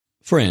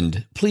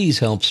Friend, please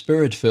help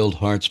Spirit-Filled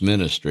Hearts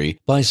Ministry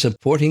by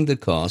supporting the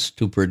cost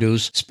to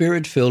produce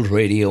Spirit-Filled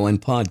Radio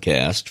and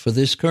podcast for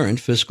this current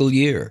fiscal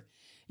year.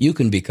 You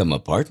can become a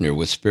partner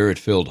with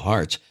Spirit-Filled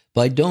Hearts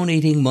by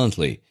donating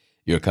monthly.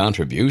 Your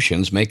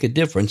contributions make a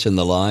difference in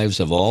the lives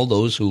of all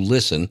those who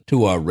listen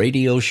to our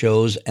radio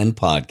shows and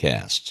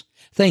podcasts.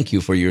 Thank you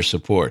for your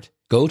support.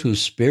 Go to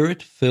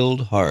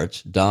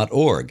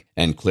spiritfilledhearts.org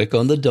and click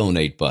on the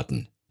donate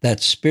button.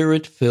 That's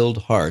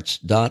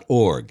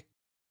spiritfilledhearts.org.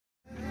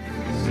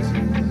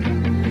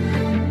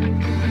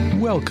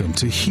 Welcome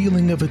to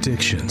Healing of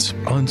Addictions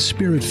on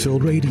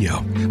Spirit-Filled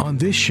Radio. On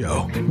this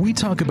show, we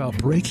talk about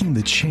breaking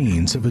the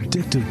chains of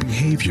addictive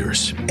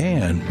behaviors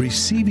and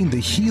receiving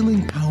the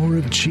healing power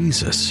of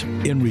Jesus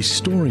in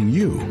restoring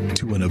you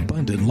to an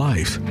abundant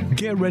life.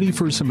 Get ready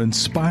for some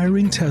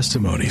inspiring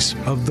testimonies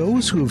of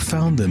those who have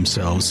found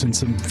themselves in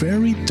some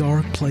very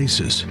dark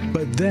places,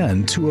 but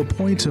then to a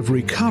point of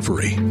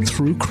recovery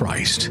through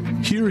Christ.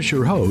 Here is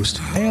your host,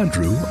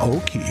 Andrew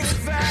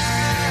O'Keefe.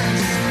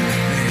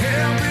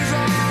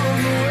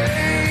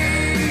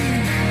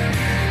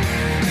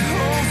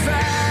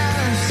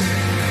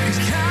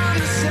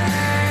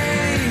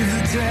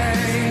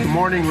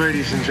 Good morning,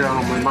 ladies and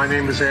gentlemen. My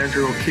name is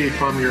Andrew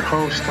O'Keefe. I'm your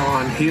host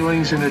on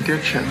Healings and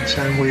Addictions,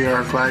 and we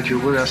are glad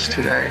you're with us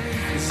today.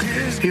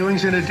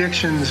 Healings and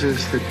Addictions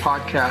is the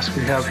podcast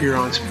we have here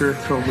on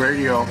Spirit-Filled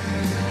Radio,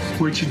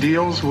 which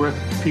deals with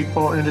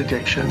people in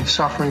addiction,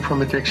 suffering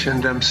from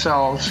addiction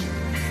themselves,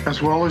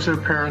 as well as their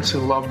parents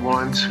and loved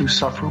ones who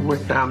suffer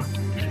with them,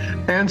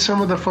 and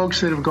some of the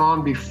folks that have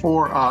gone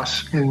before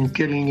us in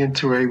getting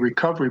into a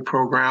recovery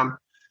program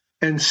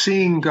and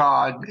seeing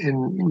God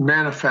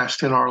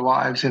manifest in our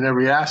lives in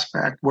every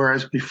aspect.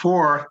 Whereas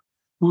before,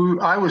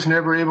 I was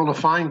never able to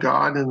find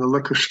God in the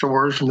liquor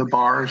stores and the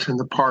bars and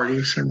the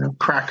parties and the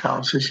crack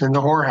houses and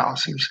the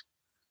whorehouses.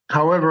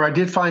 However, I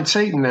did find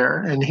Satan there,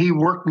 and he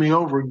worked me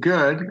over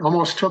good,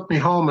 almost took me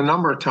home a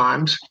number of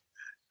times.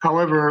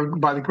 However,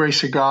 by the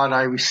grace of God,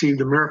 I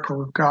received a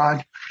miracle of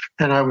God,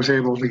 and I was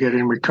able to get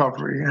in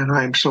recovery. And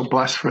I am so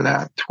blessed for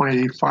that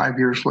 25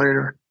 years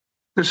later.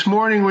 This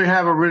morning, we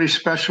have a really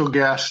special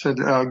guest, a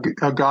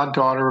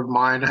goddaughter of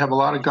mine. I have a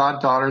lot of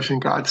goddaughters and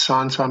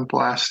godsons. I'm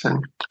blessed.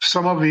 And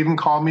some of them even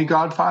call me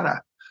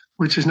Godfather,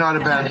 which is not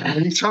a bad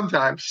thing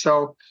sometimes.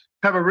 So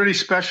I have a really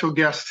special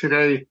guest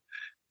today.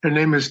 Her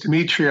name is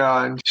Demetria,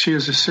 and she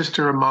is a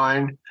sister of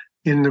mine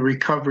in the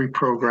recovery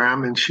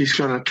program. And she's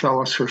going to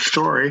tell us her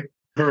story,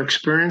 her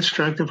experience,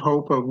 strength of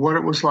hope of what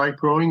it was like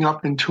growing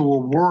up into a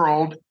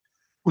world,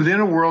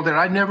 within a world that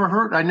I'd never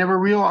heard, I never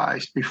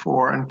realized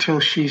before until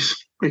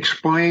she's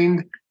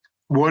explained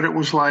what it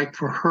was like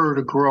for her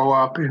to grow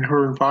up in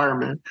her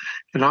environment.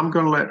 And I'm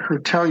going to let her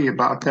tell you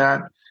about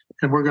that.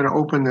 And we're going to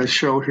open the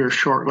show here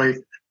shortly,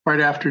 right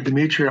after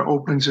Demetria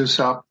opens us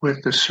up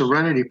with the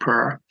Serenity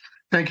Prayer.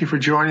 Thank you for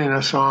joining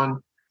us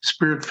on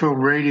Spirit-Filled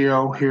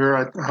Radio here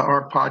at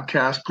our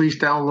podcast. Please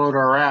download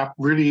our app,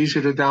 really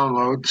easy to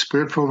download,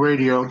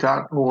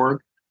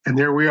 spiritfilledradio.org. And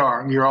there we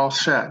are. You're all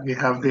set. You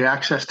have the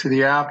access to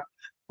the app.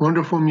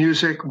 Wonderful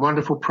music,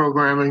 wonderful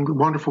programming,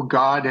 wonderful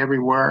God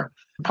everywhere.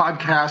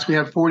 Podcast, we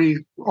had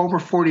over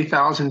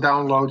 40,000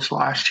 downloads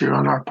last year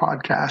on our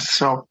podcast.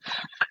 So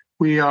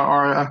we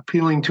are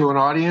appealing to an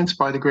audience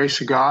by the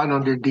grace of God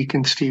under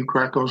Deacon Steve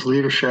Greco's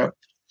leadership.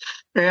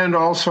 And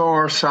also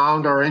our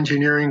sound, our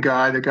engineering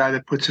guy, the guy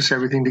that puts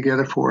everything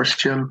together for us,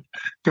 Jim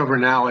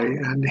Governale.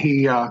 And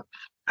he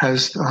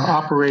has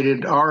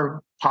operated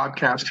our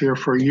podcast here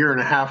for a year and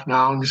a half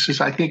now. And this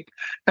is, I think,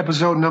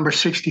 episode number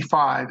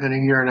 65 in a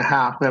year and a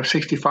half. We have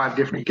 65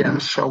 different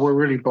guests, so we're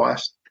really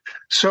blessed.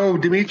 So,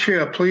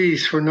 Demetria,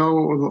 please, with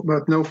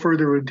no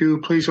further ado,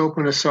 please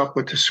open us up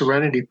with the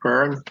Serenity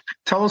Prayer and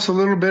tell us a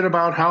little bit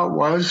about how it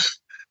was,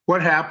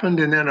 what happened,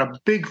 and then a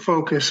big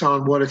focus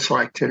on what it's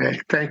like today.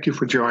 Thank you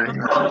for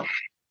joining us.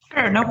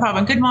 Sure, no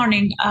problem. Good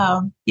morning.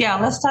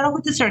 Let's start off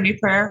with the Serenity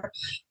Prayer.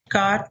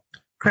 God,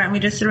 grant me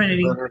the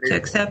serenity to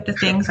accept the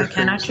things I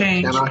cannot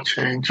change.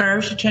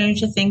 Courage to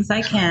change the things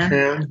I can.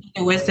 And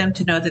the wisdom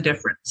to know the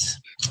difference.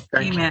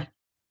 Amen.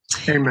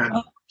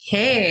 Amen.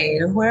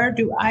 Okay, where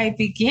do I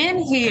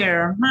begin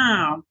here?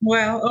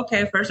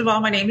 Okay, first of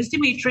all, my name is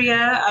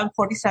Demetria. I'm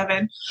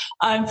 47.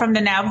 I'm from the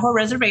Navajo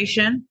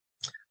Reservation.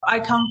 I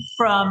come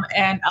from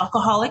an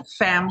alcoholic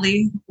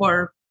family,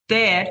 or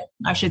dead,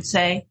 I should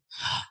say.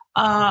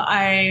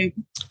 I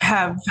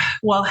have,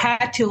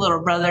 had two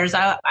little brothers.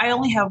 I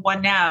only have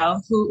one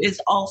now who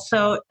is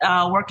also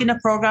working the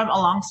program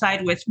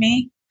alongside with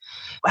me.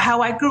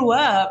 How I grew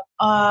up,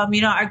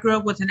 I grew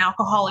up with an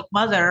alcoholic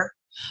mother.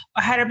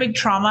 I had a big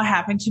trauma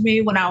happen to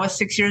me when I was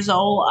 6 years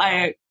old.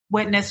 I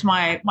witnessed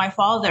my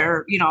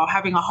father,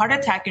 having a heart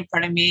attack in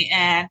front of me.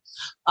 And,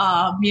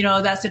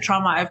 that's the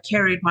trauma I've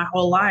carried my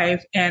whole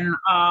life. And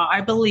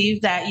I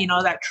believe that,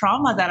 that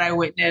trauma that I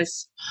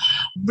witnessed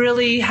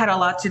really had a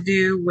lot to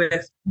do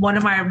with one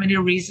of my many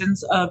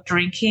reasons of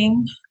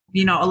drinking,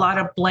 a lot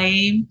of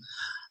blame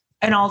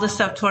and all this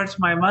stuff towards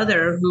my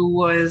mother, who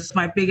was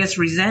my biggest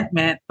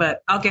resentment.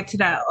 But I'll get to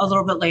that a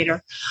little bit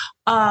later.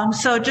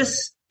 So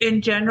just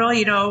in general,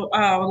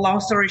 long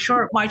story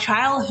short, my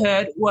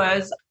childhood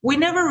we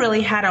never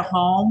really had a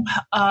home.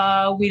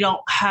 We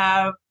don't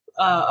have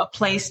a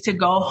place to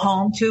go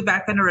home to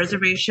back on the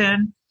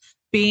reservation.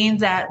 Being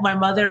that my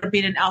mother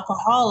being an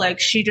alcoholic,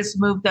 she just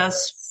moved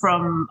us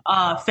from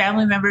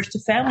family members to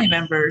family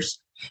members.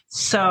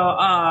 So,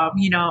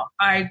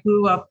 I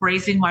grew up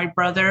raising my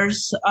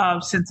brothers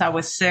since I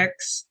was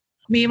 6.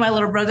 Me and my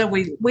little brother,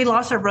 we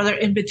lost our brother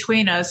in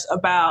between us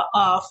about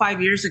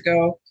 5 years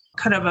ago.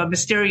 Kind of a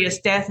mysterious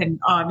death in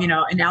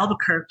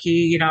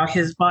Albuquerque.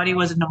 His body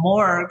was in the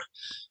morgue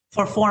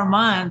for 4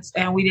 months,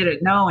 and we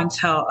didn't know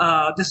until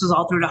this was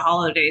all through the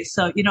holidays.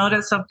 So,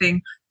 that's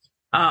something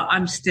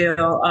I'm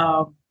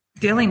still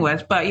dealing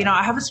with. But,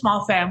 I have a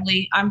small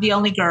family. I'm the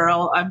only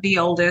girl. I'm the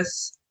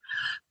oldest.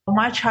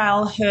 My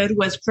childhood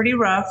was pretty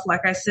rough.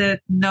 Like I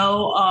said,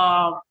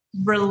 no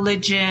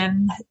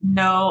religion,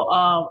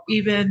 no,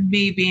 even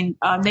me being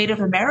Native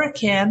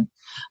American.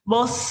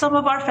 Some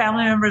of our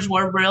family members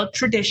were real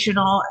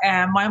traditional.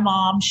 And my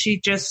mom, she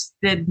just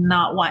did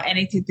not want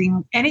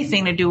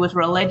anything to do with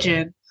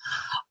religion.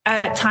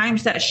 At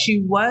times that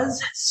she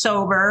was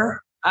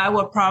sober, I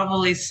would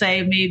probably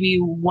say maybe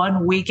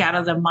 1 week out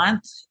of the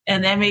month.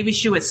 And then maybe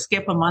she would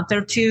skip a month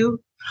or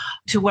two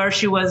to where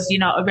she was,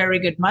 a very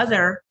good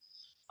mother.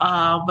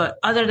 But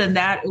other than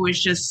that, it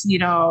was just,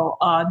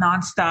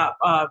 nonstop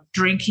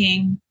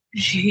drinking.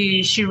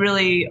 She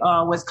really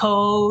was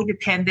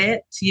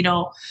codependent,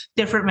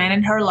 different men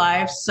in her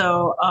life.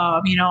 So,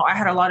 I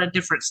had a lot of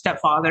different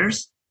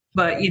stepfathers.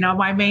 But,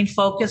 my main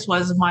focus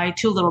was my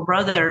 2 little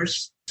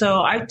brothers.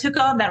 So I took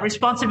on that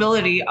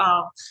responsibility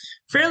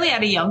fairly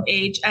at a young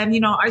age. And,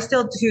 I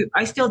still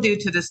do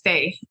to this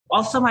day.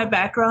 Also, my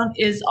background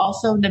is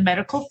also in the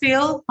medical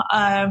field.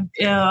 I've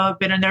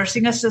been a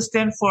nursing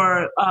assistant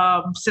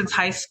since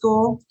high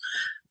school.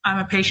 I'm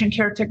a patient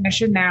care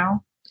technician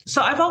now.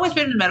 So I've always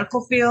been in the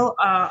medical field.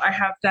 I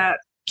have that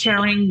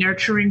caring,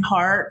 nurturing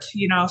heart,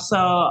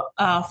 so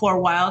for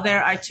a while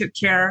there, I took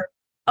care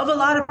of a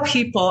lot of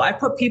people. I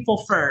put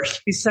people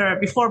first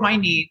before my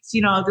needs.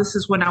 This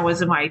is when I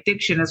was in my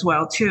addiction as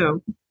well,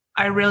 too.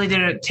 I really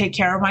didn't take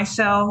care of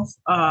myself,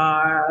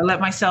 let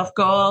myself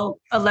go,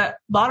 let a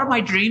lot of my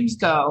dreams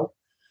go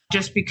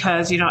just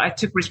because, I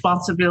took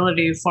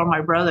responsibility for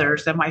my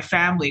brothers and my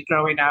family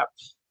growing up.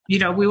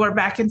 We were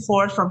back and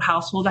forth from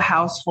household to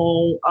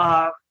household,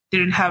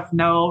 didn't have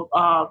no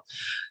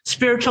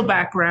spiritual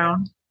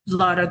background, a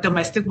lot of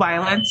domestic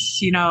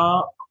violence,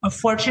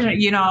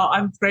 Unfortunately,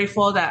 I'm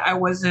grateful that I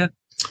wasn't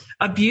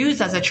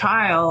abused as a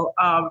child,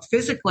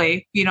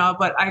 physically,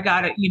 but I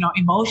got it,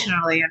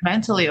 emotionally and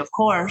mentally, of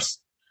course.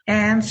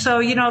 And so,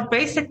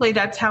 basically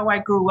that's how I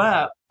grew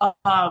up,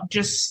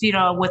 just,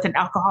 with an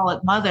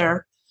alcoholic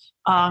mother.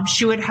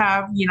 She would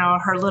have,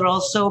 her little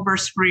sober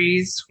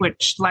sprees,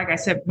 which, like I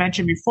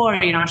mentioned before,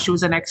 she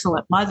was an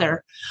excellent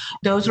mother.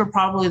 Those were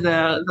probably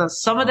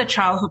some of the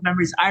childhood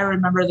memories I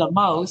remember the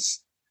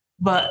most.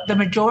 But the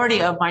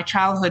majority of my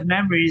childhood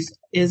memories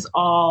is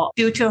all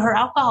due to her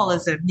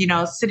alcoholism,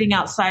 sitting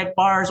outside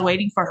bars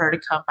waiting for her to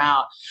come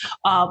out.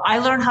 I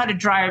learned how to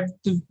drive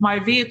my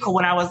vehicle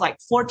when I was like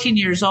 14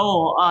 years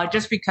old,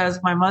 just because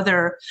my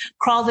mother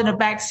crawled in the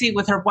back seat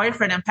with her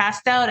boyfriend and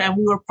passed out. And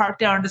we were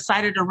parked there on the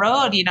side of the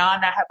road, and I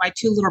had my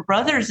 2 little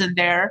brothers in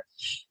there.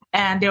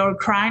 And they were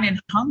crying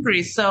and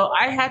hungry. So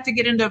I had to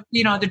get into,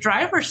 the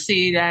driver's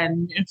seat,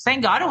 and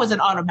thank God it was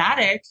an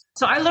automatic.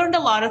 So I learned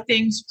a lot of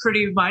things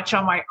pretty much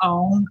on my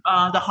own,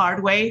 the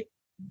hard way.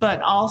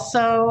 But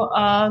also,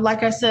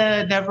 like I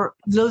said, never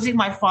losing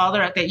my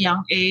father at that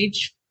young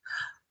age,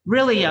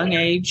 really young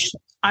age.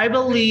 I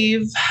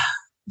believe,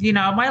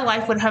 my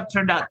life would have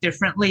turned out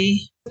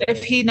differently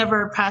if he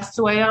never passed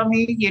away on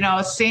me,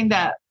 seeing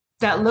that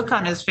look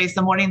on his face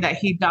the morning that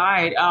he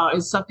died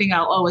is something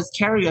I'll always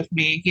carry with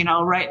me.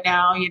 Right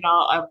now,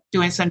 I'm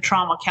doing some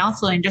trauma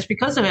counseling just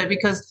because of it,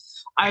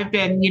 because I've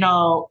been,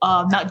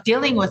 not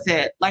dealing with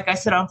it. Like I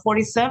said, I'm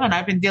 47.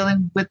 I've been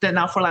dealing with it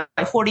now for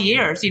like 40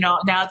 years. Now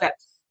that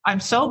I'm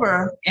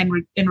sober and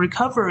in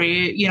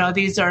recovery,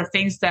 these are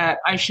things that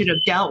I should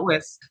have dealt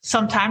with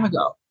some time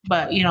ago.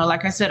 But,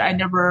 like I said, I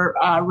never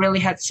really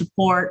had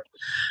support.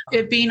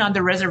 It being on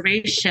the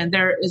reservation,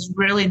 there is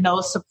really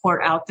no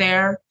support out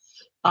there.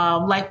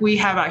 Like we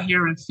have out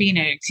here in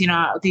Phoenix,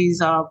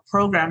 these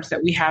programs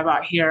that we have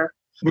out here.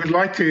 We'd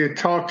like to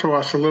talk to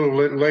us a little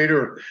bit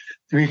later,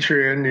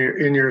 Demetria,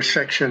 in your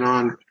section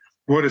on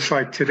what it's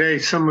like today,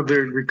 some of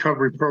the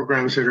recovery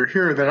programs that are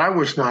here that I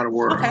was not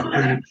aware of.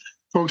 And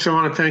folks, I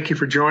want to thank you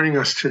for joining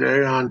us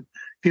today on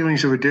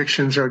Healings of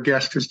Addictions. Our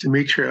guest is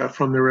Demetria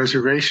from the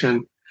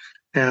reservation,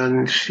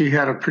 and she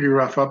had a pretty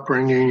rough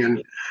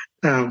upbringing,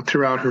 and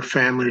throughout her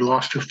family,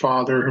 lost her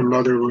father. Her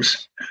mother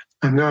was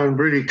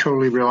really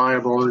totally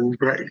reliable, and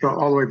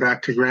all the way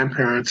back to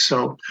grandparents.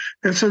 So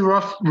it's a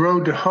rough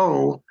road to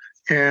hoe,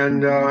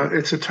 and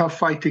it's a tough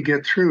fight to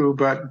get through,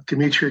 but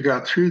Demetria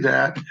got through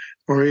that,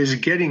 or is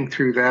getting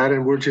through that,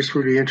 and we're just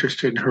really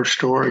interested in her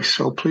story.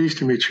 So please,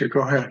 Demetria,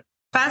 go ahead.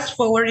 Fast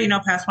forward,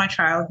 past my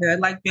childhood,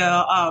 like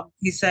Bill,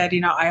 he said,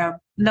 I have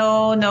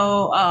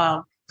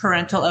no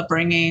parental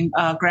upbringing.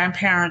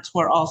 Grandparents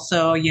were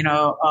also,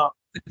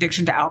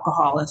 addiction to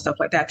alcohol and stuff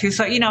like that too.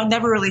 So,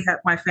 never really had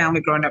my family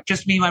growing up,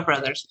 just me and my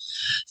brothers.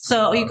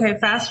 So,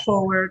 fast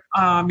forward,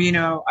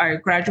 I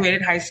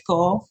graduated high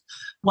school.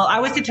 Well, I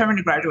was determined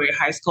to graduate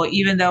high school,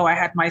 even though I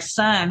had my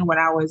son when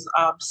I was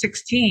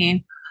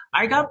 16.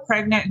 I got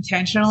pregnant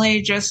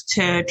intentionally just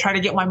to try to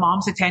get my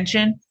mom's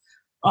attention,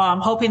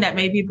 hoping that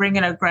maybe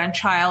bringing a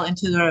grandchild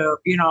into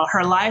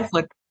her life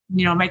would,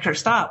 make her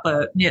stop.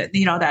 But,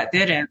 that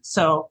didn't.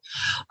 So,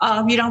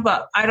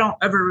 but I don't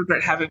ever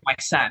regret having my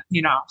son,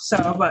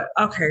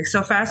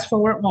 So fast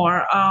forward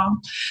more.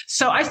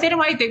 So I stayed in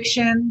my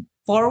addiction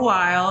for a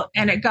while,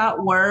 and it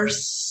got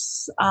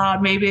worse,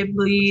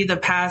 maybe the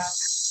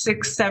past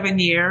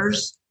 6-7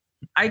 years.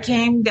 I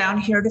came down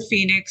here to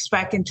Phoenix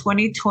back in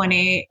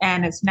 2020,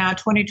 and it's now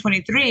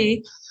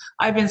 2023.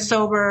 I've been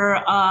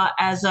sober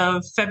as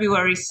of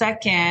February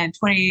 2nd,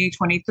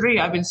 2023.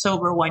 I've been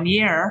sober 1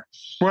 year.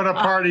 What a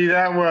party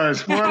that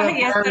was. What a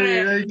Yes,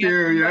 party. Thank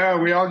you. Yeah,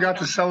 we all got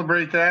to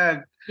celebrate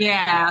that.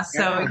 Yeah.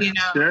 So,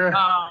 Sure.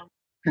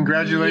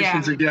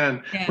 Congratulations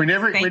again. Yeah, we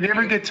never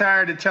get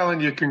tired of telling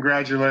you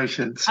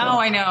congratulations. So. Oh,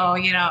 I know.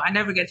 I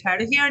never get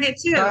tired of hearing it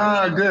too.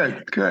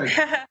 Good.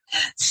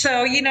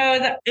 So,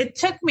 it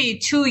took me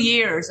 2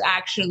 years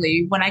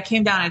actually when I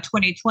came down in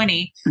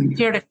 2020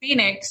 here to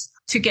Phoenix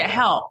to get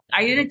help.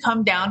 I didn't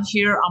come down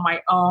here on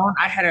my own.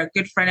 I had a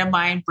good friend of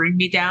mine bring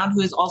me down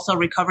who is also a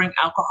recovering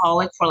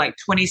alcoholic for like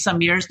 20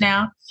 some years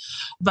now.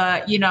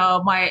 But,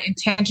 my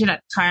intention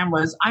at the time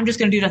was I'm just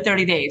going to do the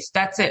 30 days.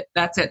 That's it.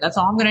 That's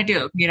all I'm going to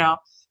do,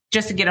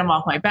 just to get them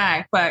off my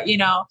back. But,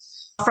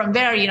 from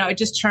there, it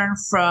just turned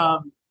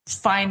from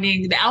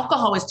finding the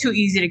alcohol was too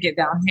easy to get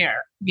down here,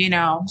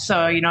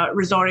 so, it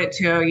resorted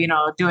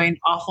to, doing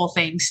awful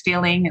things,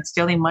 stealing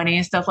money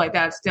and stuff like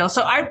that still.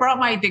 So I brought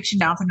my addiction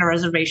down from the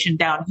reservation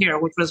down here,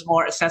 which was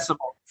more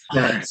accessible.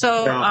 Right.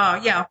 So,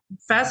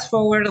 fast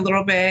forward a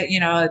little bit,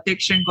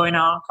 addiction going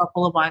on a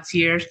couple of months,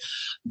 years,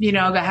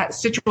 the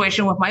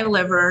situation with my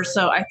liver.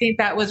 So I think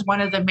that was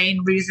one of the main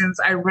reasons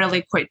I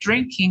really quit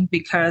drinking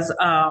because,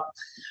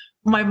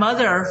 my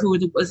mother, who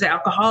was an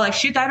alcoholic,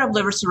 she died of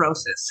liver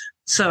cirrhosis.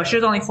 So she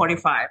was only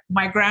 45.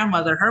 My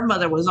grandmother, her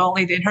mother was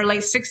only in her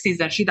late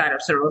 60s and she died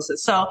of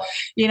cirrhosis. So,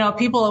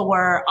 people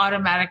were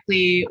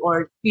automatically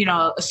or,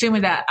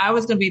 assuming that I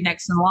was going to be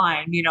next in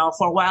line.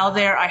 For a while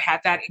there, I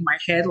had that in my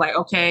head, like,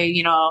 okay,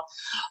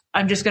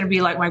 I'm just going to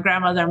be like my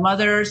grandmother and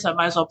mother, so I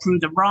might as well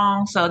prove them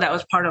wrong. So that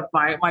was part of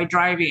my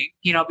driving,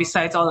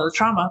 besides all of the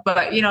trauma.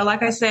 But,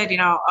 like I said,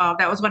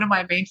 that was one of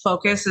my main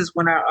focuses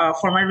when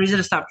for my reason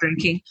to stop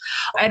drinking.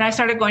 And I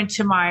started going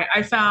to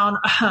I found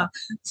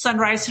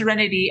Sunrise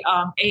Serenity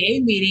AA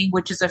meeting,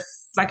 which is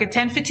like a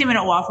 10-15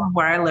 minute walk from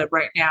where I live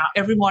right now,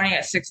 every morning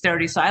at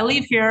 6:30. So I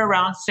leave here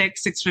around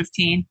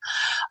 6:15.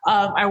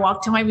 I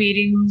walk to my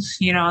meetings,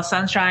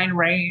 sunshine,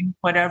 rain,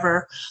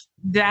 whatever.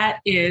 That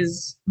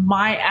is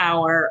my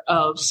hour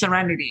of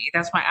serenity.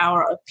 That's my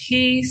hour of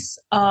peace.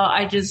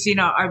 I just,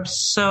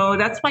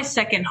 that's my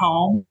second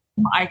home.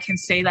 I can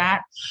say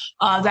that.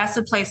 That's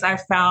the place I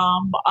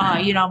found,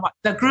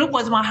 the group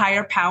was my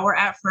higher power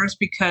at first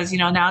because,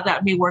 now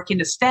that me working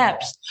the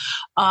steps,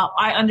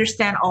 I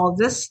understand all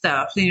this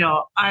stuff.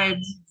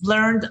 I've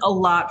learned a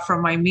lot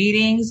from my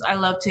meetings. I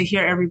love to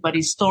hear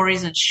everybody's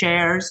stories and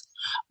shares.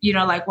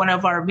 Like one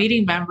of our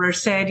meeting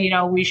members said,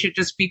 we should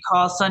just be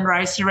called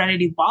Sunrise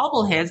Serenity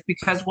bobbleheads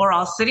because we're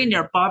all sitting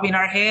there bobbing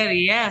our head.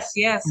 Yes.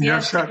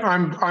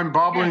 I'm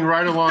bobbling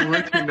right along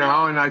with you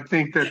now. And I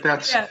think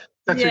that's a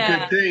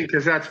good thing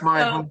because that's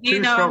my home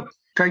too. So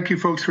thank you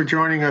folks for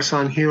joining us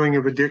on Healing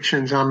of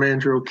Addictions. I'm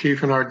Andrew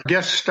O'Keefe and our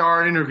guest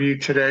star interview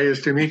today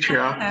is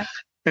Demetria.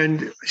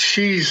 And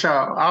she's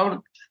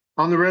out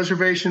on the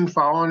reservation,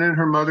 following in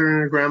her mother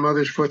and her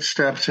grandmother's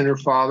footsteps and her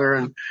father.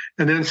 And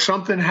then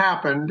something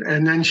happened,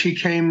 and then she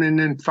came in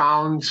and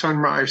found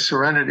Sunrise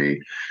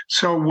Serenity.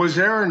 So was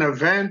there an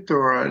event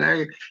or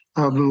a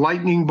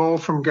lightning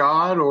bolt from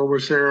God, or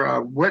was there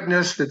a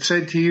witness that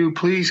said to you,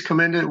 please come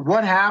in?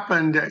 What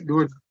happened that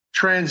would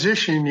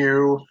transition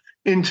you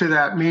into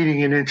that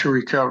meeting and into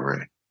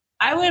recovery?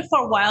 I went for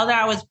a while there.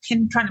 I was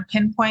trying to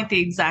pinpoint the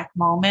exact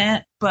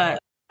moment, but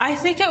I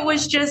think it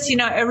was just,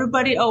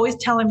 everybody always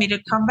telling me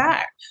to come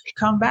back.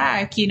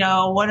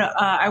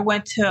 I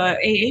went to an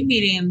AA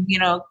meeting,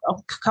 a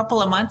couple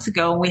of months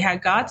ago, and we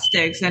had God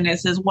sticks, and it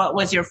says, what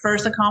was your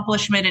first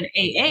accomplishment in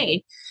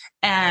AA?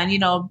 And,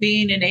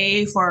 being in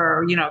AA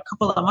for, a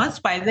couple of months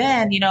by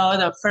then,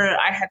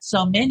 I had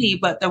so many,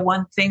 but the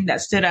one thing that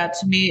stood out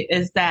to me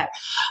is that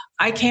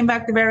I came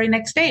back the very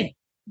next day.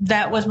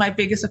 That was my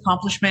biggest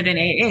accomplishment in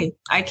AA.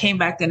 I came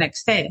back the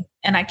next day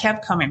and I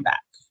kept coming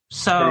back.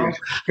 So,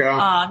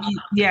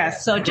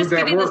 so just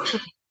that works.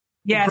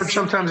 Yes.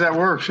 Sometimes that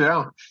works.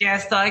 Yeah.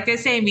 Yes. So like they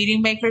say,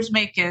 meeting makers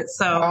make it.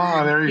 So,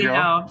 there you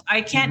go.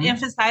 I can't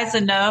emphasize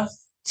enough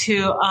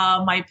to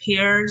my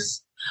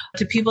peers,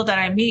 to people that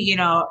I meet,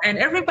 and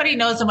everybody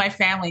knows in my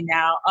family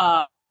now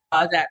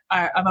that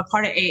I'm a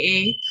part of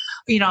AA.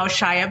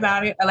 shy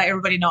about it. I let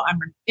everybody know I'm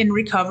in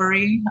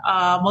recovery.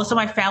 Most of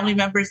my family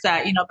members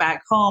that,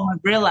 back home have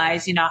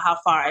realized, how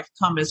far I've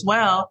come as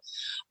well.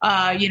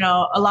 A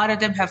lot of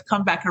them have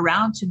come back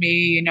around to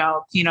me,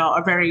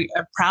 are very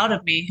proud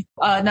of me.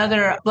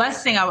 Another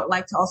blessing I would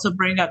like to also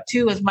bring up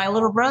too is my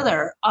little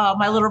brother.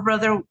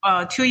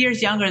 2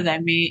 years younger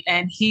than me,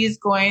 and he's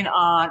going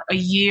on a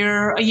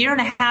year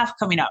and a half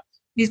coming up.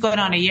 He's going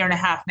on a year and a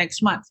half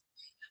next month.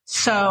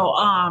 So,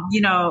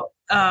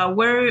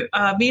 we're,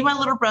 me and my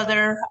little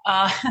brother,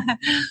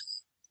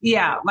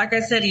 yeah, like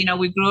I said,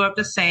 we grew up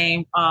the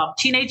same.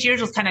 Teenage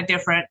years was kind of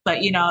different, but,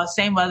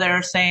 same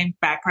mother, same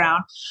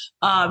background.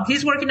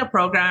 He's working a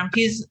program.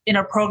 He's in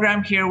a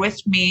program here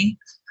with me.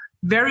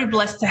 Very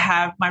blessed to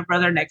have my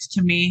brother next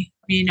to me.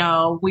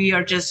 We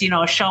are just,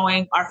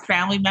 showing our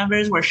family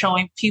members. We're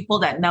showing people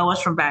that know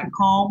us from back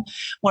home.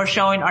 We're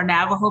showing our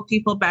Navajo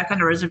people back on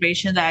the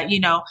reservation that,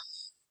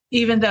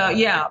 even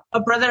though, a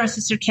brother and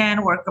sister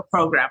can work a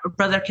program, a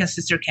brother and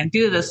sister can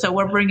do this. So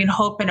we're bringing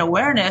hope and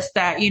awareness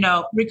that,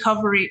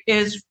 recovery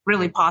is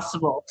really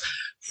possible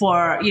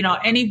for,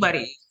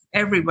 anybody,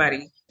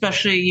 everybody,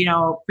 especially,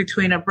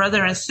 between a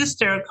brother and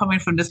sister coming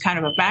from this kind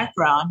of a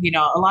background.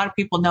 A lot of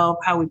people know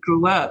how we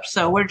grew up.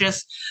 So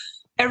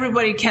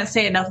everybody can't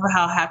say enough of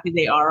how happy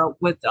they are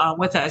with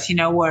us,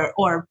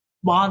 or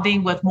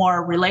bonding with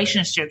more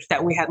relationships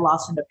that we had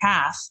lost in the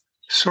past.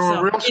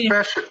 So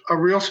a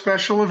real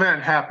special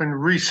event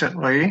happened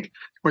recently,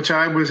 which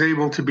I was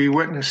able to be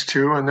witness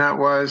to, and that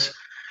was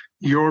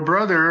your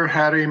brother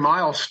had a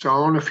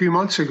milestone a few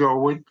months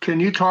ago. Can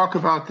you talk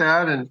about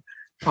that? And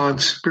on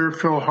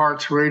Spirit-Filled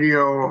Hearts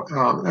Radio,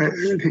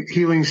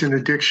 Healings and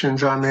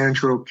Addictions, I'm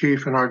Andrew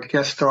O'Keefe, and our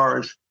guest star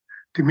is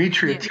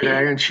Demetria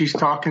today, and she's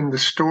talking the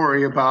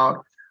story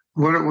about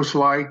what it was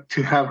like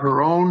to have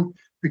her own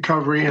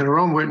recovery and her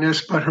own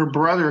witness, but her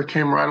brother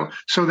came right along.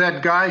 So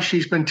that guy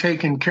she's been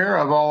taking care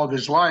of all of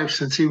his life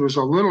since he was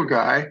a little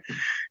guy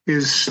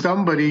is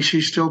somebody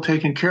she's still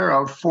taking care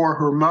of for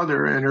her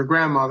mother and her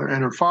grandmother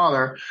and her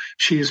father.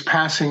 She is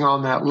passing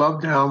on that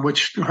love down,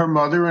 which her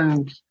mother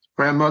and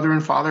grandmother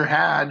and father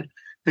had.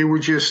 They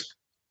were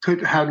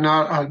had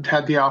not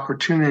had the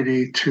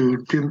opportunity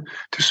to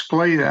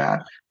display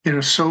that in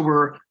a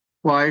sober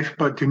life,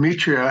 but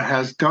Demetria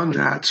has done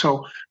that.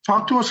 So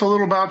talk to us a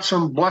little about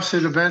some blessed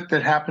event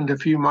that happened a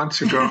few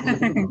months ago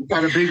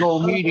at a big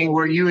old meeting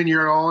where you and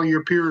all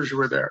your peers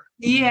were there.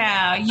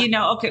 Yeah,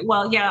 okay.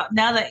 Well, yeah,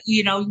 now that,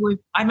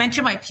 I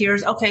mentioned my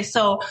peers. Okay,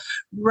 so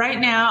right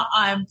now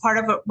I'm part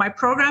of my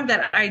program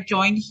that I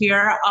joined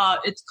here.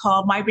 It's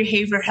called My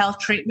Behavior Health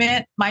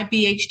Treatment, my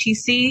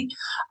BHTC.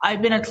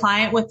 I've been a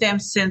client with them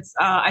since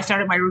I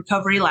started my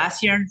recovery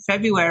last year in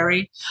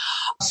February.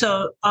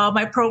 So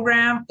my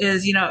program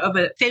is, of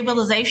a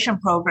stabilization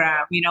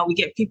program. We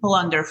get people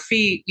on their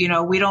feet.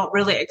 We don't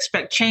really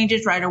expect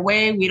changes right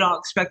away. We don't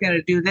expect them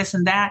to do this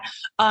and that.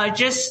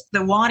 Just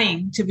the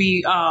wanting to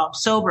be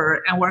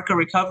sober and work a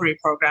recovery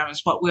program is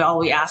what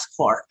we ask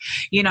for.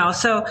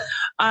 So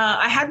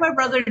I had my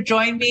brother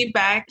join me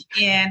back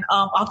in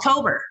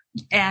October,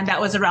 and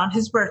that was around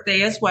his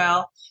birthday as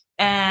well.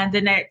 And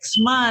the next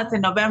month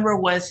in November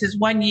was his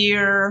 1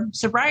 year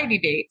sobriety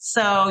date.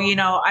 So,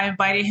 I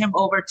invited him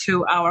over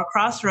to our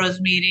Crossroads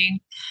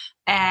meeting,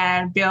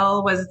 and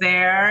Bill was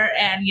there,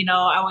 and,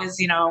 I was,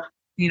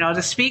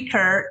 the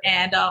speaker,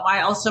 and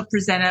I also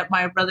presented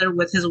my brother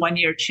with his 1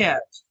 year chip.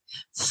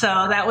 So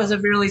that was a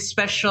really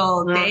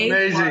special day.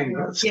 Amazing.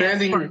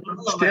 Standing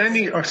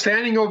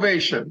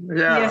ovation.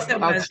 Yeah. Yes, it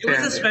was. It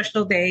was a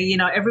special day.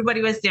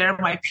 Everybody was there.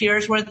 My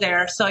peers were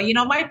there. So,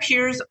 my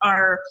peers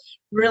are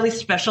really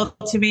special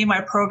to me.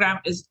 My program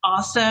is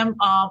awesome.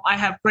 I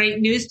have great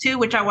news too,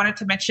 which I wanted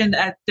to mention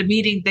at the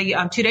meeting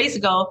 2 days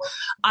ago.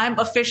 I'm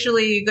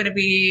officially going to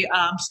be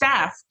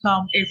staff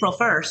come April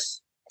 1st.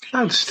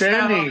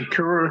 Outstanding.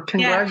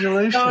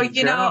 Congratulations.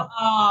 Yeah.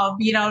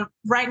 So,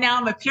 right now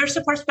I'm a peer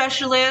support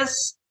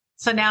specialist.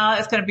 So now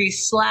it's going to be /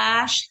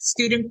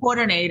 student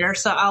coordinator.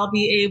 So I'll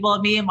be able,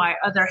 me and my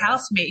other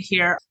housemate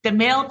here, the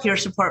male peer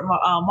support,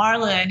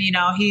 Marlon,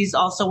 he's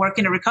also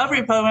working a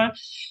recovery program.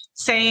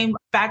 Same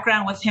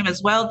background with him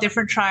as well.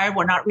 Different tribe.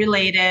 We're not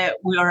related.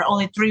 We are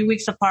only 3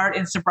 weeks apart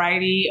in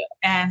sobriety.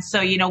 And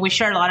so, we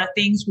share a lot of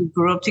things. We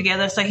grew up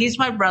together. So he's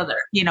my brother.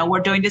 We're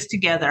doing this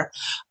together.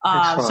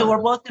 So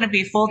we're both going to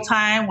be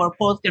full-time. We're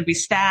both going to be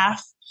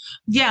staff.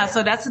 Yeah.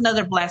 So that's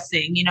another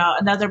blessing.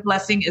 Another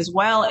blessing as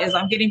well is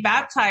I'm getting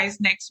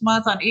baptized next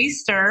month on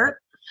Easter.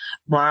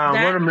 Wow.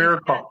 What a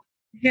miracle.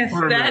 Yes.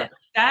 That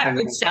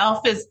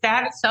itself is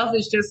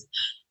just,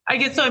 I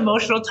get so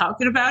emotional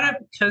talking about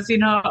it because,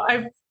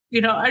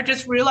 I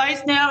just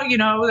realized now,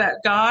 that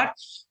God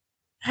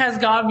has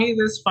got me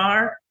this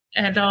far,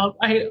 and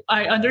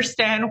I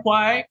understand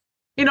why.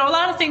 A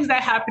lot of things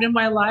that happened in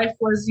my life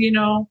was,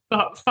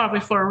 probably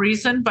for a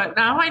reason. But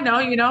now I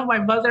know, my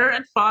mother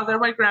and father,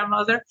 my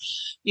grandmother,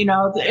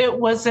 it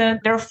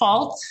wasn't their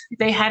fault.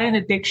 They had an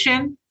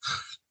addiction.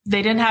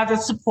 They didn't have the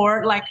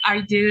support like I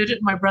did,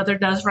 my brother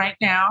does right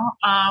now.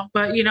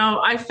 But,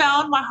 I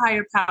found my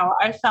higher power.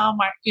 I found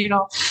my,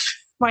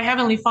 my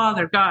Heavenly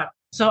Father, God.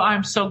 So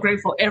I'm so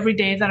grateful. Every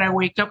day that I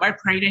wake up, I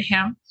pray to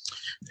him.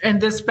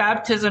 And this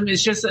baptism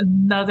is just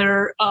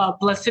another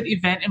blessed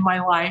event in my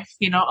life.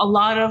 A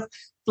lot of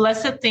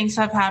blessed things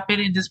have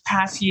happened in this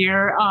past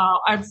year.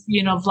 I've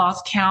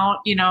lost count.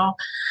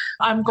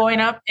 I'm going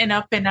up and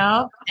up and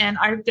up. And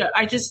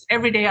I just,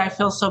 every day I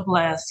feel so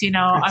blessed.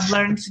 I've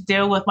learned to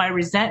deal with my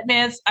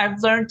resentments.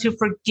 I've learned to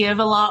forgive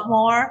a lot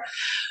more.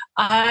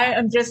 I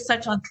am just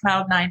such on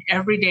cloud nine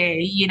every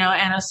day,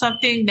 and if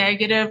something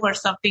negative or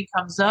something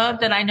comes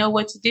up, then I know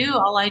what to do.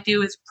 All I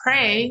do is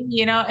pray,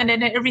 and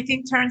then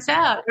everything turns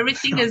out.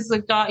 Everything is a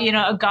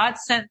God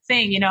sent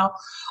thing,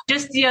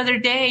 Just the other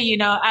day,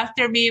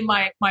 after me and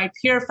my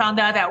peer found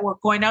out that we're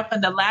going up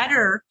in the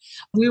ladder,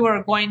 we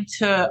were going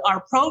to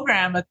our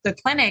program at the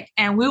clinic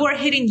and we were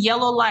hitting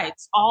yellow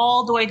lights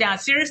all the way down.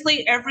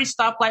 Seriously, every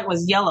stoplight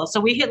was yellow.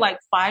 So we hit like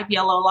 5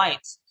 yellow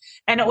lights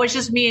and it was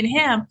just me and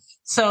him.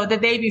 So the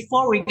day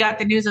before we got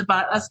the news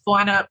about us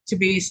going up to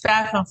be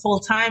staff and full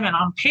time and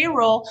on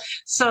payroll.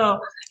 So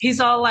he's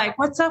all like,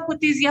 what's up with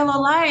these yellow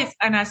lights?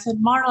 And I said,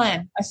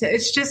 Marlon,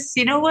 it's just,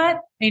 you know what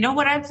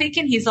I'm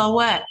thinking? He's all,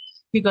 what?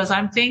 He goes,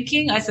 I'm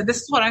thinking. I said,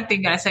 this is what I'm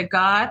thinking. I said,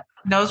 God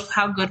knows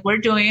how good we're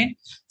doing.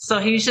 So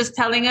he's just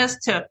telling us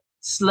to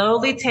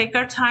slowly take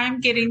our time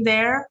getting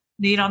there,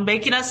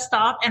 making us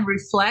stop and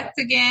reflect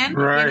again.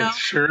 Right,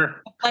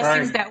 sure. The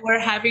blessings that we're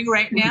having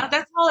right now.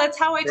 That's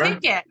how I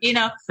take it. We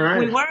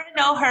weren't in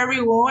no hurry.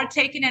 We weren't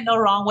taking it the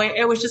wrong way.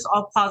 It was just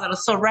all positive.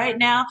 So right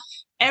now,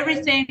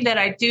 everything that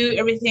I do,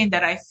 everything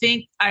that I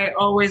think, I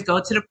always go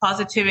to the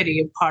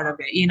positivity part of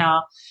it.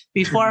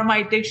 Before my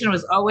addiction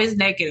was always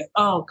negative.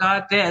 Oh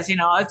God, this,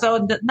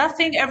 so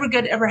nothing ever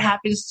good ever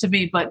happens to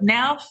me. But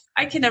now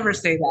I can never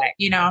say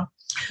that,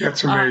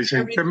 That's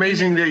amazing. It's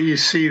amazing that you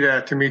see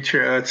that,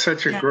 Demetria. It's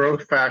such a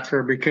growth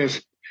factor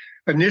because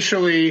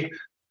initially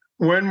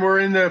when we're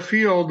in the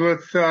field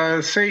with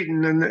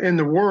Satan and in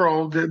the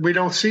world, we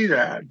don't see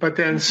that. But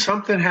then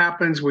something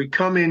happens. We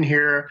come in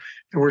here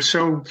and we're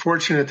so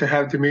fortunate to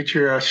have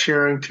Demetria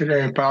sharing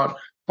today about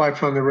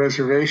Life on the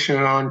Reservation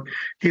on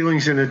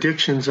Healings and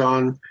Addictions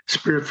on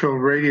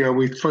Spirit-Filled Radio.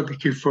 We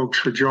thank you folks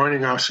for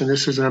joining us. And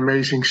this is an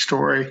amazing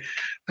story.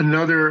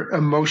 Another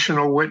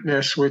emotional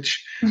witness,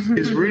 which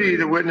is really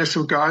the witness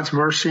of God's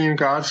mercy and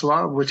God's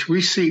love, which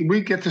we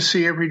get to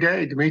see every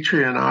day,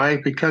 Demetria and I,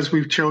 because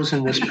we've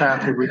chosen this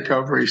path of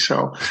recovery.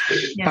 So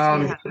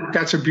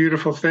that's a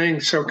beautiful thing.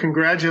 So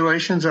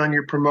congratulations on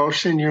your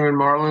promotion. You and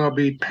Marlon will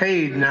be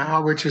paid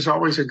now, which is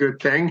always a good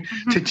thing,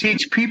 to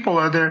teach people,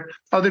 other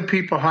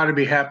people, how to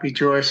be happy,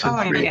 joyous,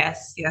 and free.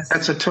 Yes.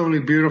 That's a totally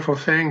beautiful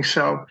thing.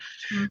 So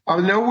I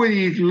know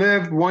we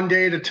live one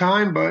day at a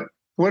time, but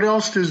what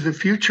else does the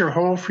future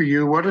hold for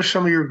you? What are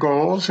some of your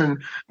goals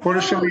and what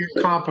are some of your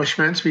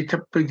accomplishments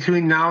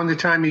between now and the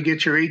time you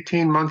get your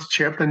 18-month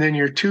chip and then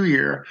your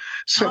 2-year?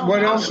 So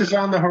what else is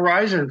on the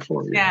horizon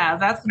for you? Yeah,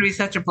 that's going to be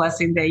such a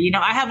blessing day.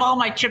 I have all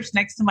my chips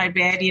next to my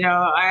bed.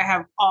 I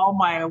have all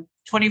my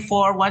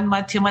 24, 1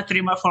 month, 2 month,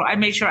 3 month, 4. I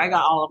made sure I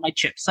got all of my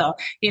chips. So,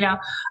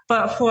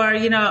 but for,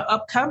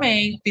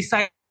 upcoming,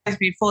 besides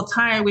be full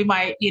time, we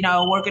might,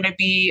 we're going to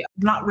be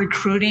not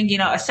recruiting,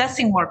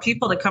 assessing more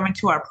people to come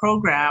into our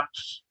program.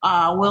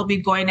 We'll be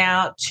going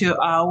out to,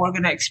 we're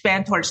going to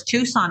expand towards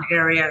Tucson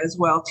area as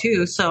well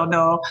too.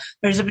 So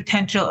there's a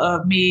potential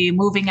of me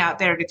moving out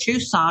there to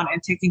Tucson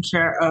and taking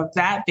care of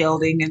that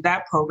building and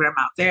that program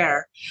out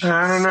there.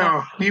 I don't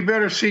know. You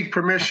better seek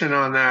permission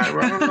on that.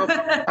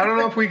 I don't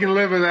know if we can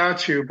live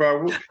without you,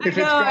 but if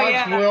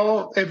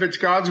it's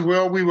God's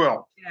will, we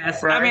will.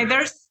 Yes. Right? I mean,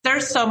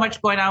 there's so much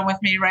going on with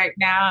me right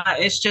now.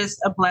 It's just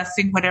a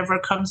blessing. Whatever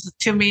comes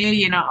to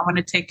me, I'm going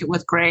to take it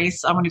with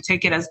grace. I'm going to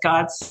take it as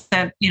God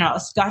sent,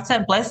 God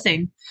sent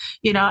blessing,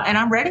 and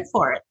I'm ready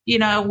for it.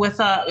 With,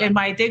 in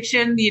my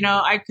addiction,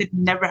 I could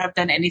never have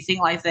done anything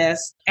like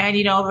this. And,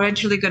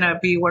 eventually going to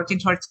be working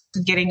towards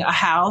getting a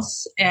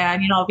house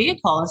and, a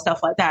vehicle and stuff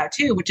like that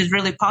too, which is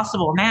really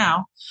possible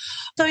now.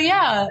 So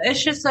yeah,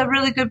 it's just a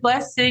really good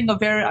blessing.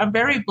 I'm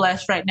very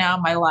blessed right now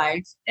in my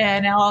life,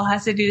 and it all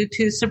has to do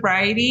to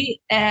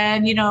sobriety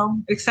and,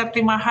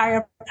 accepting my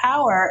higher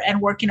power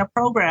and working a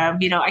program.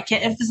 I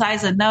can't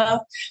emphasize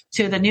enough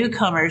to the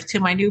newcomers, to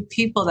my new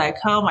people that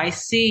come. I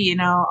see,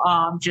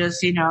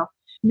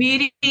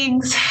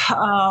 meetings,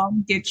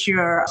 get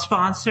your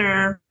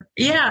sponsor.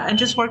 Yeah. And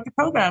just work the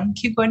program,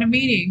 keep going to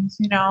meetings,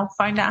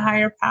 find that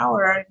higher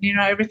power, and,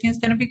 everything's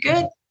going to be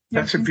good.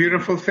 That's a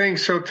beautiful thing.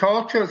 So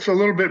talk to us a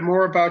little bit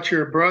more about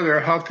your brother,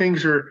 how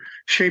things are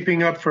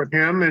shaping up for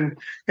him and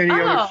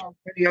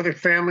any other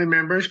family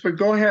members, but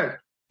go ahead.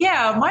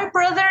 Yeah, my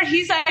brother,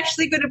 he's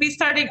actually going to be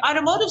starting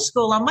automotive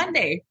school on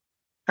Monday.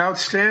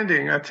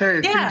 Outstanding. I tell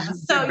you,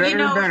 things get better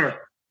and better.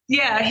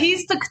 Yeah,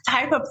 he's the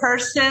type of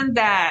person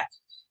that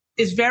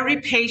is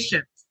very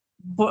patient.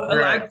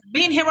 Right. Like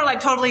me and him are like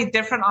totally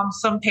different on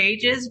some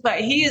pages, but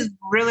he is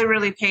really,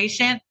 really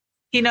patient.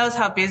 He knows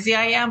how busy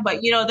I am,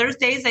 but there's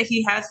days that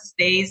he has his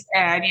days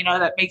and,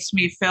 that makes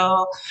me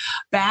feel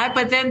bad,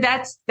 but then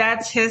that's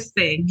his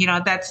thing.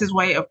 That's his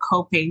way of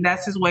coping.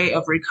 That's his way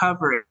of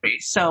recovery.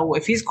 So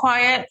if he's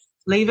quiet,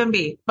 leave him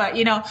be. But,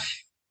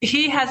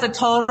 he has a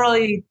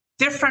totally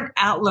different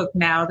outlook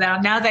now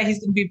that he's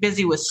going to be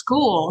busy with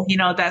school.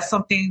 That's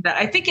something that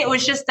I think it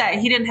was just that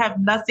he didn't have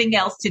nothing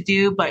else to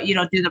do but,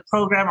 do the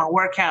program or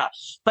work out.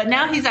 But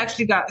now he's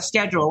actually got a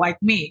schedule like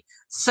me.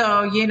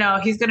 So,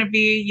 he's going to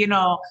be,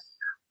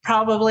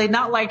 probably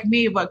not like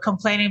me, but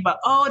complaining about,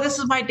 oh, this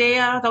is my day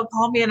out. Don't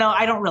call me.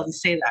 I don't really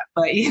say that,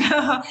 but,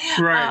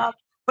 Right.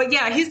 But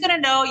yeah, he's going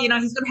to know, he's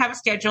going to have a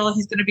schedule.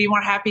 He's going to be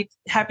more happy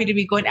to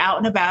be going out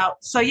and about.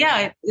 So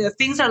yeah,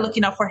 things are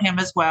looking up for him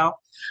as well.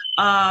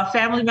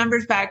 Family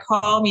members back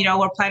home,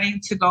 we're planning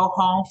to go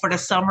home for the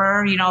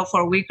summer,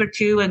 for a week or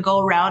two and go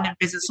around and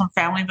visit some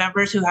family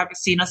members who haven't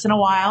seen us in a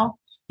while,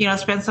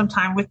 spend some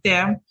time with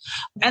them.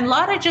 And a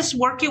lot of just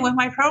working with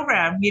my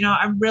program.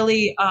 I'm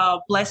really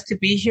blessed to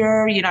be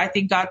here. I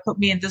think God put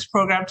me in this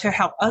program to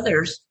help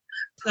others.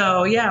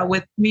 So yeah,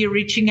 with me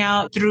reaching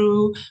out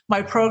through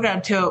my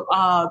program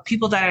to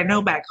people that I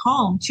know back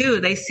home too,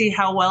 they see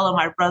how well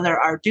my brother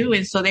are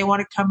doing. So they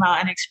want to come out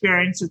and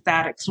experience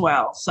that as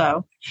well.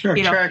 So,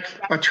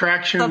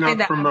 attraction, not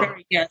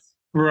promotion. Yes.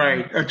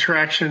 Right.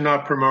 Attraction,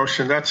 not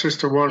promotion. That's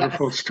just a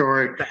wonderful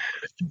story.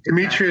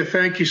 Demetria,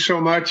 thank you so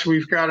much.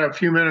 We've got a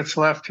few minutes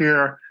left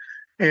here,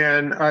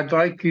 and I'd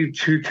like you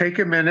to take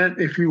a minute,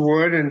 if you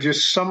would, and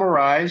just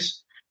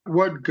summarize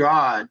what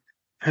God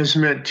has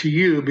meant to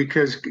you,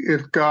 because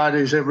if God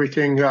is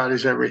everything, God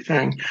is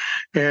everything.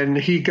 And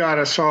he got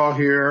us all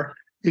here.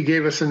 He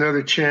gave us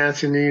another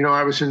chance. And,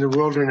 I was in the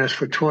wilderness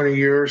for 20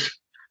 years,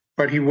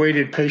 but he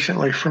waited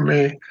patiently for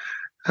me.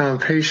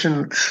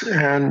 Patience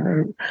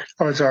and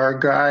was our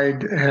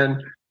guide.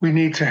 And we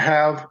need to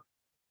have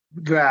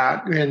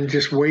that and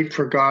just wait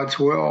for God's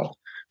will.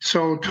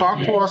 So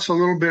talk to us a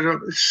little bit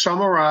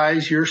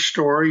summarize your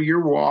story, your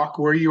walk,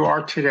 where you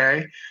are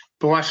today,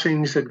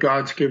 blessings that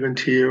God's given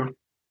to you.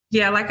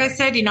 Yeah, like I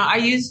said, I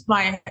used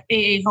my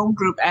AA home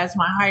group as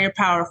my higher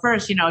power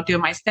first, doing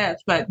my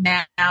steps. But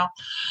now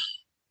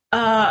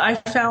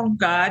I found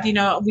God.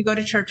 We go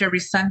to church every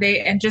Sunday,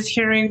 and just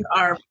hearing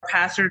our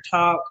pastor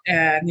talk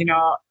and,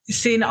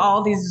 seeing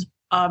all these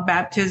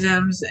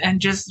baptisms and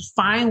just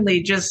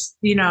finally just,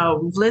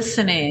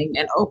 listening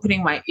and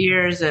opening my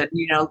ears and,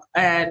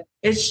 and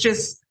it's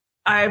just,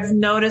 I've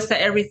noticed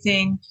that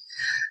everything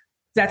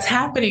that's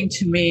happening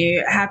to me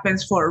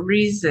happens for a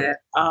reason.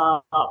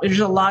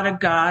 There's a lot of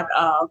God,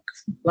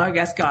 I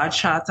guess God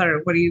shots, or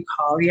what do you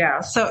call?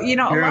 Yeah. So, a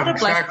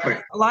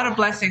lot of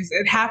blessings.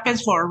 It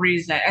happens for a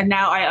reason. And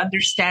now I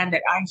understand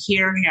it. I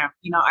hear him,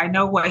 I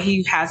know what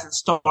he has in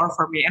store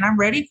for me, and I'm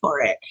ready for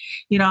it.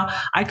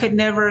 I could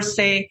never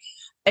say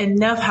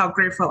enough how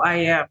grateful I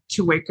am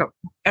to wake up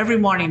every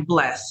morning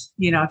blessed,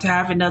 to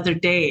have another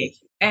day.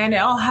 And it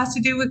all has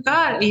to do with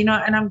God,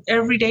 and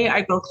every day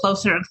I go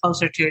closer and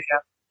closer to him.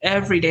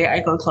 Every day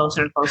I go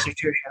closer and closer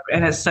to him.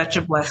 And it's such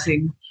a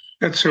blessing.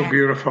 That's so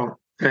beautiful.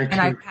 Thank you.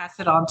 And I pass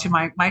it on to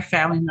my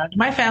family members.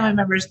 My family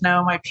members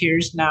know, my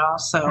peers know.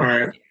 So, all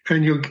right.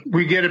 And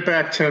we get it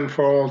back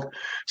tenfold.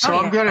 So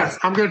I'm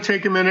going to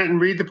take a minute and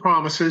read the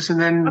promises,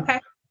 and then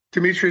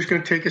Demetria is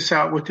going to take us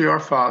out with the Our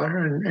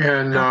Father.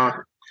 And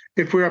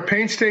if we are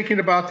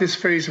painstaking about this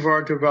phase of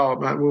our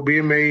development, we'll be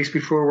amazed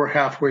before we're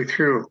halfway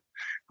through.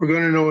 We're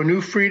going to know a new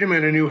freedom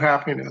and a new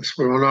happiness.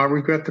 We will not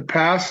regret the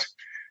past,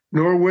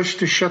 nor wish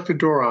to shut the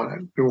door on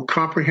it. We will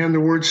comprehend the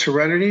word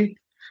serenity,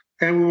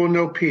 and we will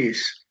know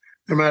peace.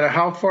 No matter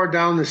how far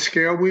down the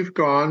scale we've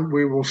gone,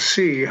 we will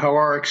see how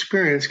our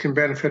experience can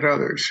benefit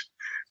others.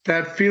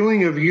 That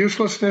feeling of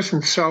uselessness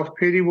and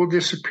self-pity will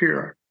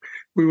disappear.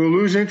 We will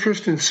lose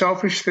interest in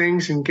selfish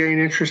things and gain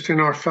interest in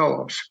our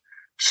fellows.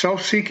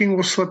 Self-seeking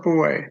will slip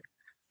away.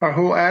 Our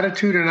whole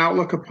attitude and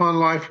outlook upon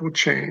life will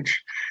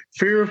change.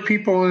 Fear of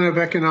people and of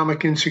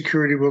economic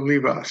insecurity will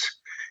leave us.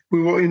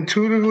 We will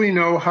intuitively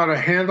know how to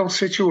handle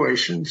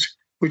situations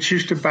which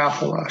used to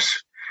baffle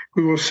us.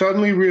 We will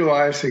suddenly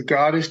realize that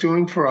God is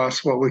doing for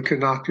us what we could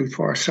not do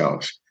for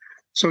ourselves.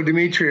 So,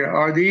 Demetria,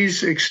 are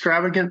these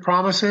extravagant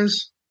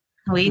promises?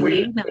 We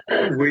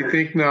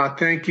think not.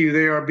 Thank you.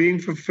 They are being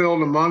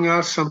fulfilled among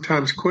us,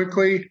 sometimes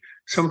quickly,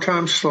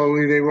 sometimes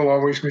slowly. They will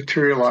always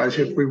materialize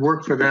if we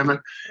work for them. And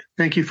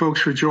thank you,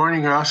 folks, for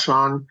joining us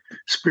on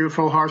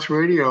Spirit-Filled Hearts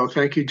Radio.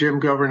 Thank you, Jim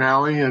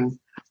Governale and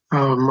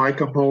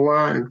Micah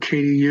Hola and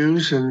Katie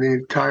Hughes and the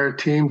entire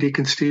team,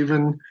 Deacon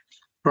Stephen,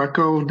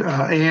 Greco,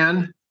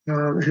 Ann,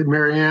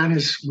 Mary Ann,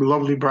 his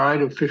lovely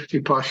bride of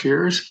 50-plus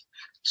years.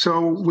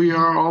 So we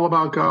are all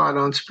about God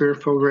on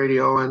Spirit-Filled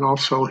Radio and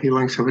also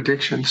Healings of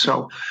Addiction.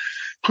 So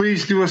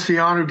please do us the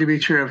honor,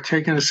 Demetria, of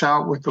taking us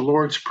out with the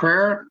Lord's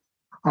Prayer.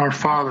 Our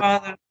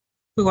Father,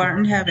 who art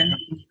in heaven,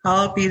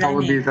 hallowed be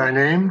thy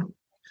name.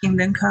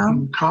 Kingdom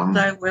come,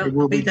 thy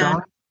will be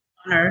done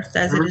on earth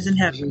as it is in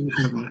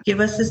heaven. Give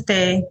us this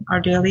day our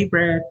daily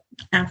bread,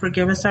 and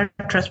forgive us our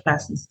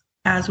trespasses,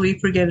 as we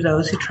forgive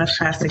those who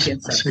trespass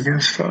against us.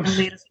 And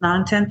lead us not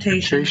in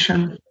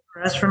temptation,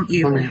 for us from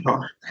evil.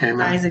 Amen.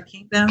 Thine is the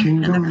kingdom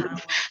and the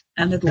power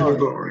and the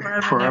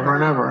glory forever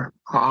and ever.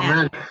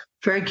 Amen.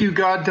 Thank you,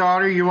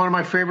 goddaughter. You're one of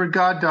my favorite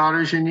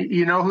goddaughters, and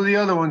you know who the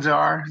other ones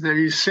are. That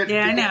you sit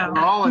Yeah, together. I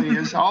know.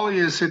 All of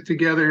you sit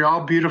together. You're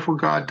all beautiful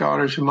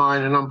goddaughters of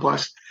mine, and I'm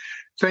blessed.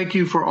 Thank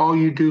you for all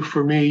you do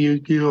for me.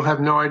 You have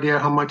no idea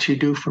how much you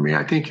do for me.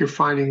 I think you're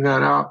finding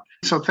that out.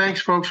 So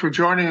thanks, folks, for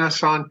joining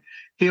us on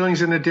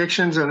Healings and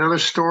Addictions, another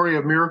story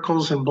of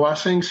miracles and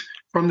blessings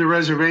from the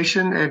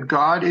reservation. And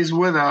God is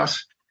with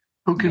us.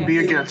 Who can be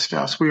against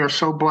us? We are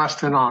so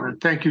blessed and honored.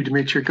 Thank you,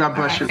 Demetria. God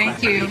bless you.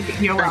 Thank you.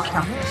 You're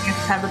welcome.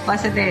 Have a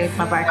blessed day.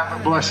 Bye-bye. Have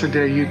a blessed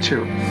day. You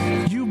too.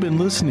 You've been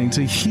listening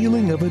to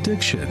Healing of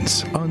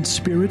Addictions on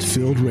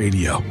Spirit-Filled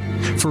Radio.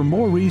 For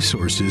more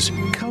resources,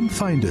 come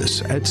find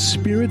us at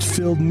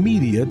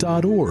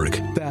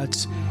spiritfilledmedia.org.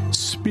 That's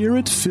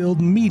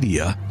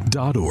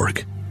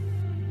spiritfilledmedia.org.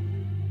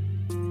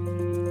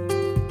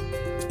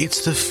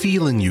 It's the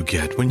feeling you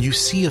get when you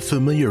see a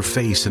familiar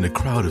face in a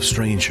crowd of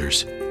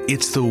strangers.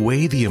 It's the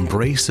way the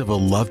embrace of a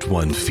loved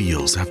one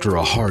feels after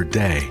a hard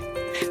day.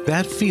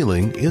 That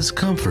feeling is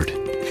comfort,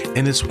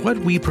 and it's what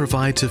we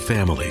provide to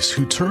families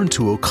who turn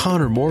to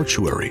O'Connor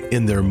Mortuary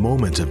in their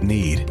moment of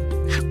need.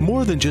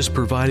 More than just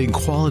providing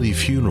quality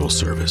funeral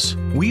service,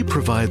 we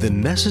provide the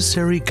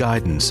necessary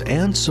guidance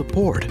and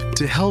support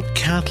to help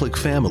Catholic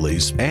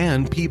families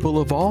and people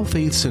of all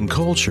faiths and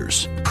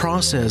cultures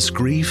process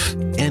grief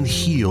and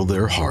heal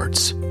their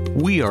hearts.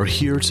 We are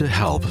here to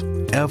help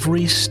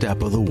every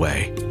step of the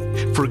way.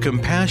 For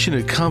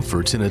compassionate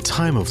comfort in a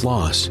time of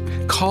loss,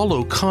 call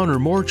O'Connor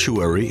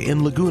Mortuary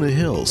in Laguna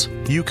Hills.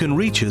 You can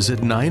reach us at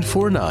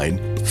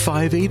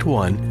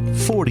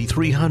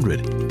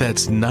 949-581-4300.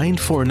 That's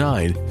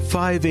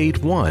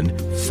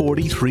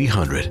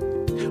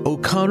 949-581-4300.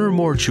 O'Connor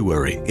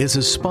Mortuary is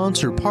a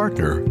sponsor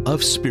partner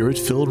of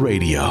Spirit-Filled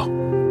Radio.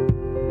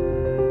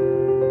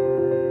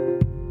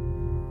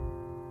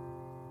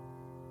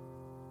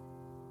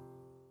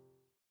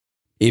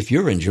 If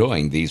you're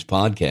enjoying these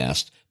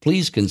podcasts,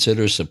 please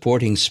consider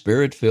supporting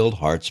Spirit-Filled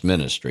Hearts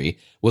Ministry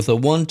with a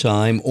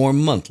one-time or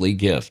monthly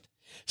gift.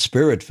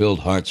 Spirit-Filled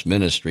Hearts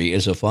Ministry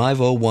is a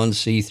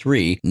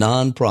 501c3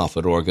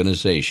 nonprofit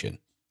organization.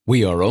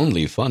 We are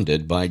only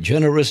funded by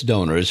generous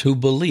donors who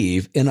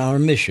believe in our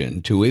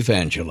mission to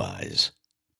evangelize.